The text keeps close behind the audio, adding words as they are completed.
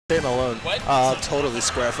sitting alone. What? I'll totally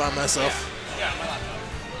square find myself. Yeah, my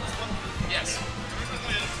laptop. Yes.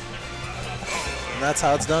 And that's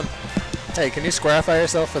how it's done. Hey, can you squarify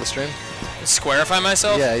yourself for the stream? Squarify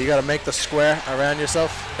myself? Yeah, you gotta make the square around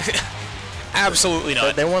yourself. Absolutely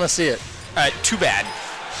not. They want to see it. Too bad.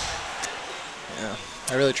 Yeah,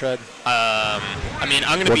 I really tried. I mean,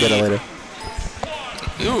 I'm gonna We'll be. get it later.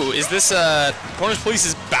 Ooh, is this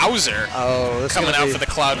PwnagePolice's Bowser Oh, this coming is out gonna for the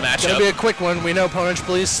Cloud It's matchup? gonna be a quick one. We know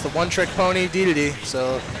PwnagePolice, the one-trick pony, Dedede.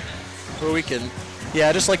 So, where we can. Yeah,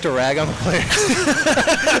 I just like to rag on the players.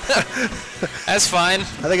 That's fine.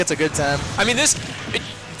 I think it's a good time. I mean, this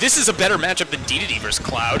is a better matchup than Dedede versus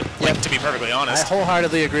Cloud. Like, to be perfectly honest. I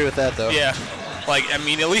wholeheartedly agree with that, though. Yeah. Like, I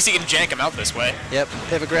mean, at least he can jank him out this way. Yep.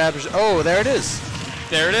 Pivot grab. Oh, there it is.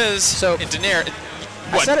 There it is. So it's an air.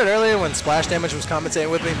 I said it earlier when Splash Damage was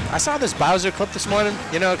commentating with me. I saw this Bowser clip this morning,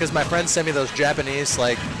 you know, because my friends send me those Japanese,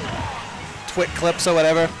 like, twit clips or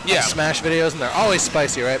whatever. Yeah. Smash videos, and they're always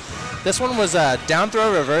spicy, right? This one was down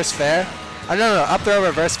throw reverse fair. No, up throw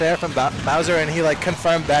reverse fair from Bowser, and he, like,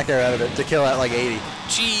 confirmed back air out of it to kill at, like, 80.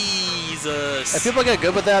 Jesus. If people get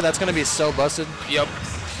good with that, that's going to be so busted. Yep.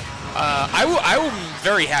 I will be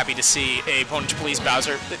very happy to see a PwnagePolice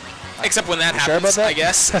Bowser, except when that happens, sure about that? I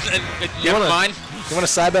guess. Never mind. You want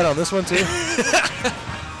to side bet on this one, too?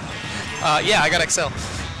 Yeah, I got XL.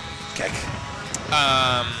 Okay.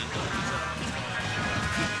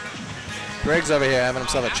 Greg's over here having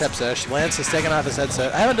himself a chip sesh. Lance has taken off his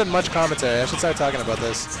headset. I haven't done much commentary. I should start talking about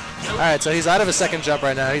this. All right, so he's out of his second jump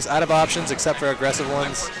right now. He's out of options except for aggressive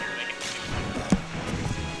ones.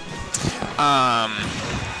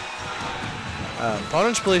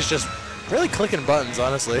 PwnagePolice just really clicking buttons,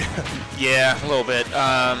 honestly. Yeah, a little bit.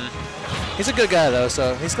 He's a good guy, though,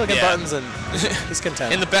 so he's clicking buttons and he's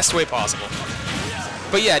content. In the best way possible.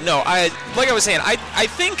 But yeah, no, like I was saying, I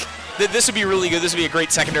think that this would be really good. This would be a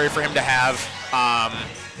great secondary for him to have.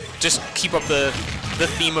 Just keep up the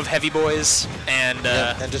theme of heavy boys and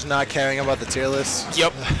just not caring about the tier list.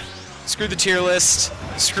 Yep. Screw the tier list.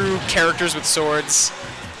 Screw characters with swords.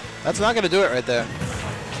 That's not going to do it right there.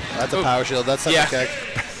 That's a power shield. That's okay.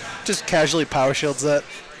 Just casually power shields that.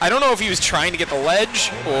 I don't know if he was trying to get the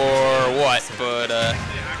ledge or what, but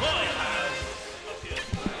what?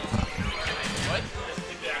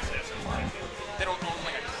 They don't own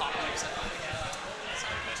like a copy of something like that.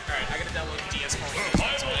 Alright, I gotta download DS phone.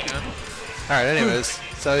 Alright, anyways.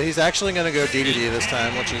 So he's actually going to go Dedede this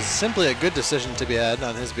time, which is simply a good decision to be had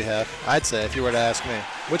on his behalf, I'd say, if you were to ask me,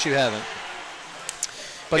 which you haven't.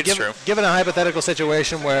 But given a hypothetical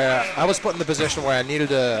situation where I was put in the position where I needed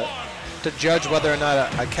to judge whether or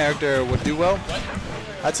not a character would do well,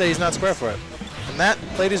 I'd say he's not square for it. And that,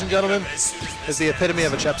 ladies and gentlemen, is the epitome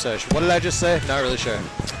of a chep sesh. What did I just say? Not really sure.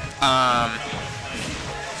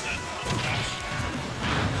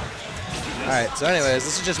 Alright, so anyways,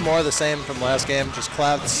 this is just more of the same from last game. Just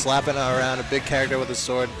Cloud slapping around a big character with his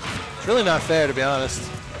sword. It's really not fair, to be honest.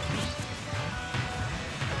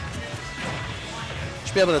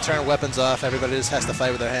 Should be able to turn weapons off. Everybody just has to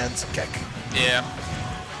fight with their hands. Kick. Yeah.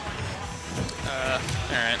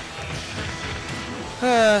 Alright.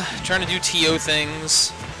 Trying to do TO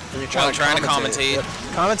things while trying to commentate. Yep.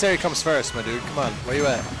 Commentary comes first, my dude. Come on, where you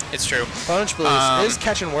at? It's true. PwnagePolice is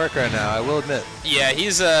catching work right now, I will admit. Yeah,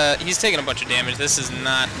 he's taking a bunch of damage. This is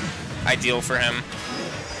not ideal for him.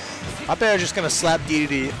 Up air just gonna slap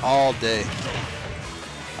Dedede all day.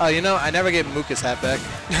 Oh, you know, I never gave Mook his hat back.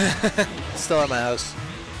 Still at my house.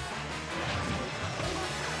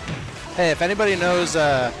 Hey, if anybody knows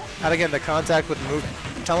how to get into contact with Mook,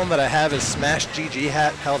 tell him that I have his Smash GG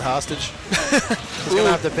hat held hostage. He's going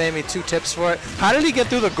to have to pay me 2 tips for it. How did he get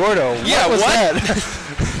through the Gordo? Yeah, what was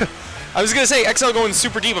that? I was going to say, XL going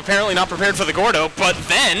super deep, apparently not prepared for the Gordo, but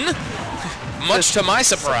then, much to my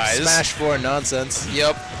surprise... Smash 4 nonsense.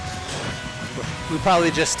 Yep. We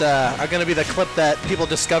probably just are going to be the clip that people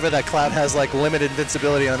discover that Cloud has, like, limited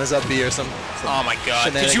invincibility on his up B or some oh my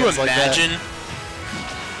god, could you imagine? Like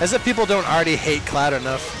as if people don't already hate Cloud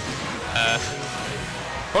enough.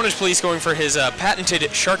 PwnagePolice going for his patented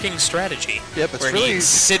sharking strategy. Yep, it's where really... he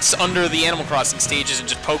sits under the Animal Crossing stages and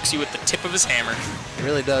just pokes you with the tip of his hammer. It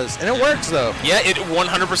really does. And it works, though. Yeah, it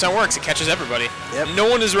 100% works. It catches everybody. Yep. No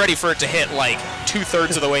one is ready for it to hit, like,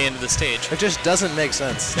 2/3 of the way into the stage. It just doesn't make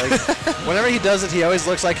sense. Like, whenever he does it, he always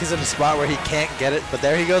looks like he's in a spot where he can't get it, but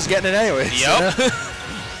there he goes getting it anyways. Yep. You know?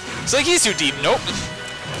 It's like he's too deep. Nope.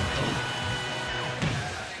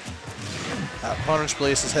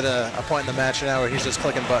 PwnagePolice has hit a point in the match now where he's just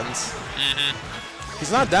clicking buttons. Mm-hmm.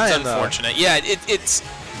 He's not dying, it's unfortunate. though. Yeah,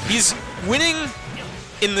 he's winning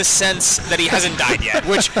in the sense that he hasn't died yet,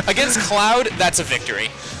 which against Cloud, that's a victory.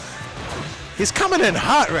 He's coming in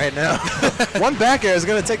hot right now. One back air is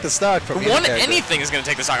going to take the stock from one anything is going to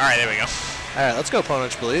take the stock. All right, there we go. All right, let's go,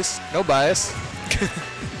 PwnagePolice. No bias.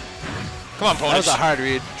 Come on, Pwnage. That was a hard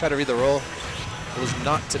read. Try to read the roll. It was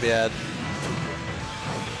not to be had.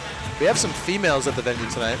 We have some females at the venue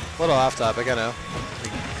tonight. A little off topic, I know.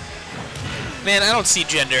 Man, I don't see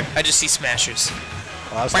gender. I just see smashers.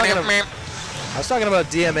 Well, I was talking about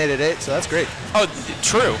DM888, so that's great. Oh,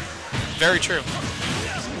 true. Very true.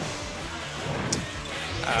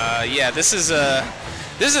 Yeah, this is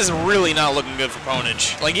really not looking good for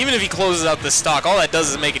Pwnage. Like, even if he closes out this stock, all that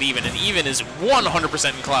does is make it even, and even is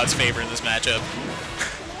 100% in Cloud's favor in this matchup.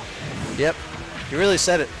 Yep. You really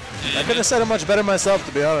said it. I couldn't have said it much better myself,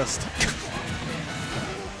 to be honest.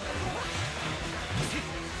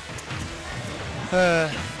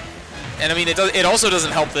 And I mean, it also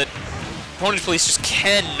doesn't help that PwnagePolice just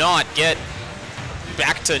cannot get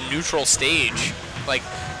back to neutral stage. Like,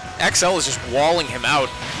 XL is just walling him out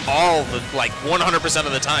all the, like, 100%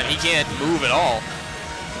 of the time. He can't move at all.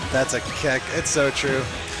 That's a kick. It's so true.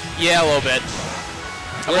 Yeah, a little bit.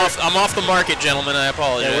 I'm off the market, gentlemen. I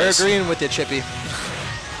apologize. Yeah, we're agreeing with you, Chippy.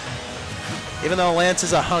 Even though Lance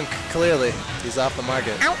is a hunk, clearly, he's off the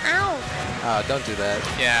market. Ow, ow. Oh, don't do that.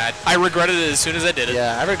 Yeah, I regretted it as soon as I did it.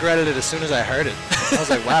 Yeah, I regretted it as soon as I heard it. I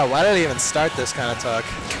was like, wow, why did I even start this kind of talk?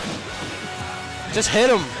 Just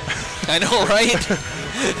hit him. I know, right?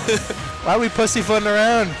 Why are we pussyfooting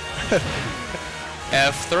around?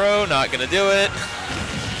 F throw, not going to do it.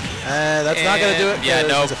 That's not going to do it. Yeah,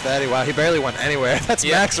 no. He's a fatty. Wow, he barely went anywhere. That's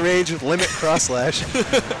max rage with limit cross slash.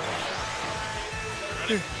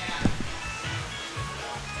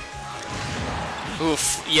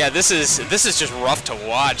 Oof. Yeah, this is just rough to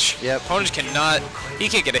watch. Yep. Pwnage he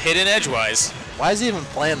can't get a hit in edgewise. Why is he even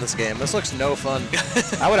playing this game? This looks no fun.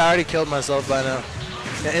 I would have already killed myself by now.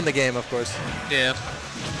 In the game, of course. Yeah.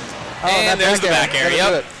 Oh, and there's the back air.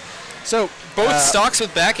 Yep. So both stocks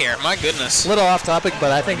with back air. My goodness. Little off topic,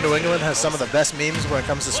 but I think New England has some of the best memes when it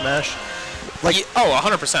comes to Smash. Like,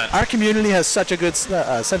 100%. Our community has such a good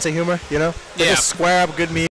sense of humor, you know? They just square up good memes.